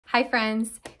Hi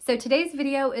friends, so today's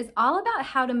video is all about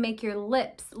how to make your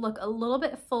lips look a little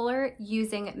bit fuller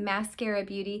using Maskcara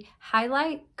Beauty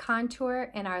Highlight,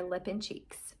 Contour, and our lip and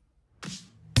cheeks.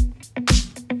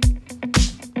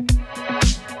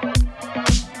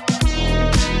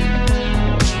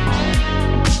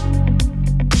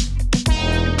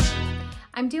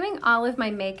 I'm doing all of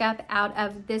my makeup out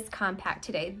of this compact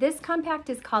today. This compact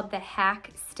is called the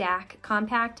Hack Stack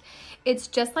Compact. It's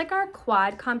just like our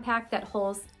quad compact that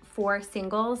holds 4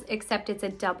 singles, except it's a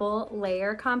double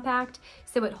layer compact,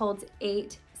 so it holds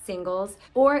 8 singles,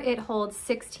 or it holds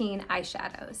 16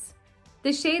 eyeshadows.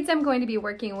 The shades I'm going to be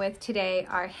working with today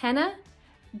are Henna,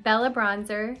 Bella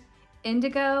Bronzer,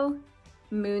 Indigo,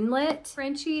 Moonlit,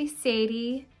 Frenchy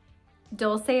Sadie,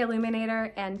 Dulce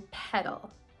Illuminator, and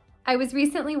Petal. I was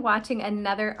recently watching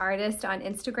another artist on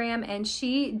Instagram and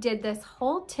she did this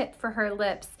whole tip for her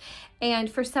lips, and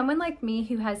for someone like me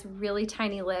who has really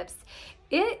tiny lips,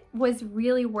 it was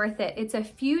really worth it. It's a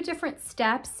few different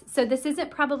steps, so this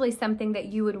isn't probably something that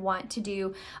you would want to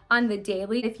do on the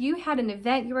daily. If you had an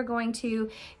event you were going to,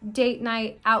 date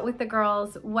night, out with the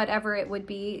girls, whatever it would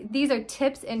be, these are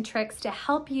tips and tricks to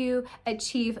help you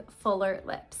achieve fuller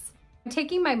lips. I'm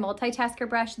taking my multitasker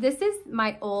brush. This is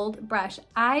my old brush.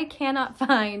 I cannot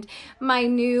find my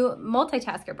new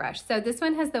multitasker brush. So this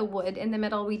one has the wood in the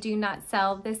middle. We do not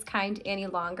sell this kind any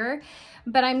longer,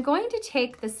 but I'm going to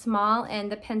take the small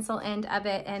and the pencil end of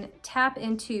it and tap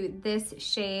into this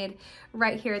shade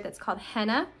right here that's called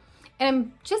Henna. And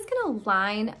I'm just gonna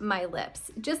line my lips,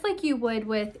 just like you would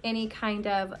with any kind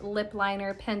of lip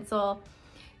liner pencil.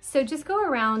 So just go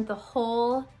around the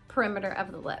whole perimeter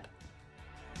of the lip.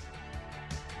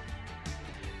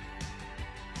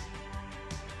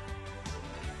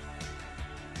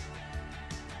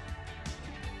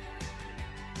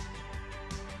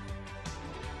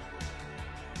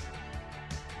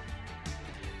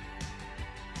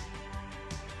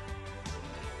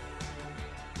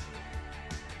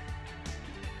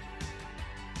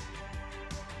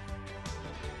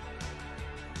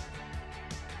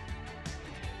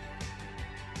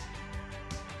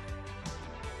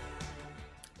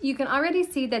 You can already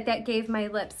see that that gave my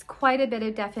lips quite a bit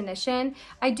of definition.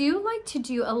 I do like to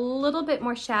do a little bit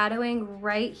more shadowing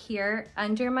right here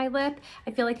under my lip.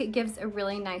 I feel like it gives a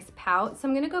really nice pout, so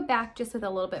I'm gonna go back just with a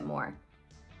little bit more.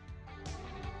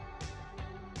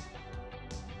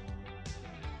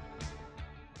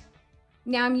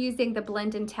 Now I'm using the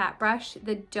blend and tap brush,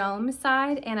 the dome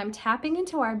side, and I'm tapping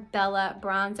into our Bella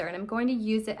Bronzer, and I'm going to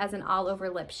use it as an all over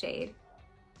lip shade.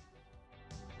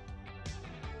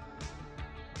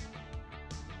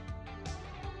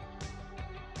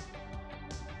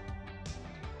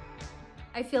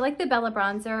 I feel like the Bella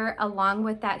Bronzer, along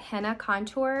with that Henna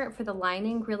Contour for the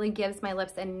lining, really gives my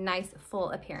lips a nice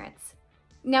full appearance.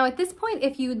 Now at this point,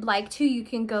 if you'd like to, you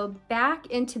can go back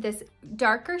into this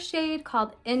darker shade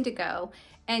called Indigo,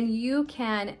 and you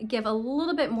can give a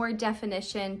little bit more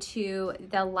definition to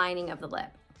the lining of the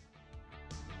lip.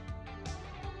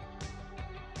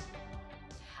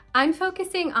 I'm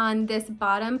focusing on this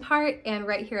bottom part and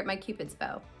right here at my Cupid's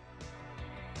bow.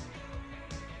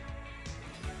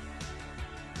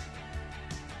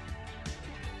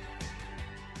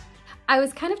 I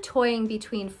was kind of toying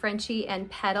between Frenchy and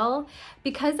Petal.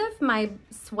 Because of my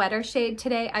sweater shade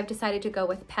today, I've decided to go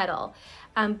with Petal.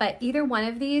 But either one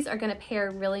of these are gonna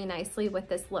pair really nicely with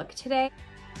this look today.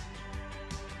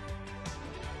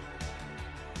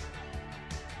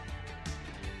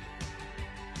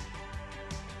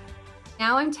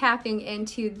 Now I'm tapping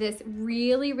into this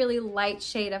really, really light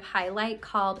shade of highlight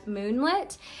called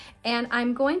Moonlit, and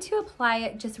I'm going to apply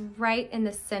it just right in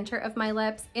the center of my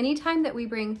lips. Anytime that we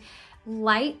bring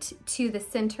light to the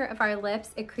center of our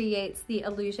lips, it creates the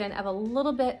illusion of a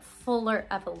little bit fuller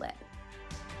of a lip.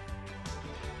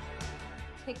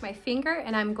 Take my finger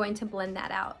and I'm going to blend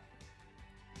that out.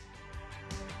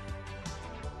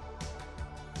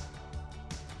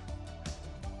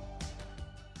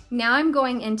 Now I'm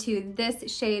going into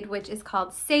this shade, which is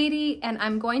called Sadie, and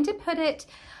I'm going to put it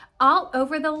all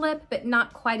over the lip, but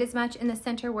not quite as much in the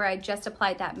center where I just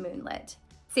applied that Moonlit.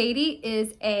 Sadie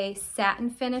is a satin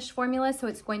finish formula, so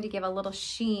it's going to give a little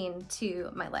sheen to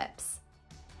my lips.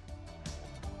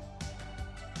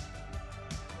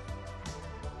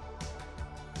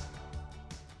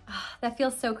 Oh, that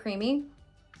feels so creamy.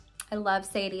 I love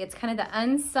Sadie. It's kind of the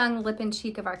unsung lip and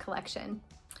cheek of our collection.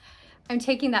 I'm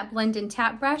taking that blend and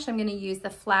tap brush. I'm gonna use the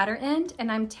flatter end, and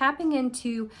I'm tapping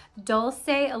into Dulce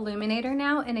Illuminator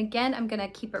now, and again, I'm gonna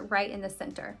keep it right in the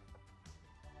center.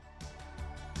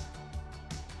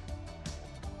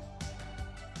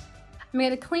 I'm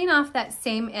going to clean off that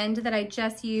same end that I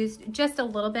just used just a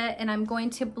little bit, and I'm going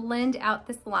to blend out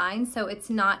this line so it's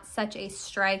not such a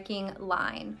striking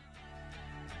line.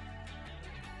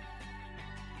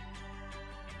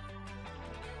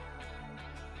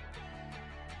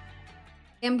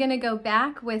 I'm going to go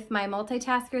back with my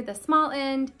multitasker, the small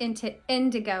end, into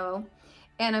Indigo,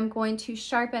 and I'm going to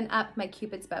sharpen up my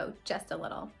Cupid's bow just a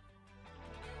little.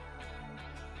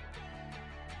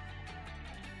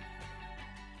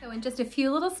 So in just a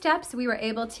few little steps, we were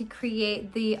able to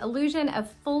create the illusion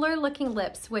of fuller looking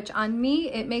lips, which on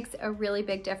me, it makes a really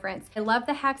big difference. I love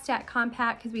the Hack Stack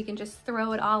Compact because we can just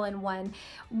throw it all in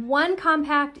one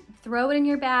compact, throw it in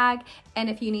your bag, and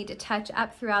if you need to touch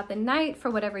up throughout the night for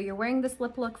whatever you're wearing this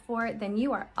lip look for, then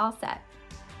you are all set.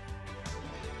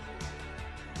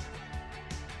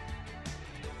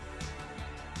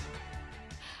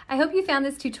 I hope you found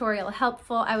this tutorial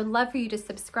helpful. I would love for you to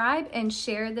subscribe and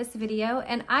share this video,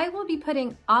 and I will be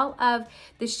putting all of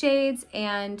the shades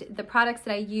and the products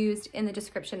that I used in the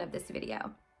description of this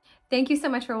video. Thank you so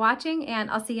much for watching, and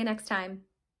I'll see you next time.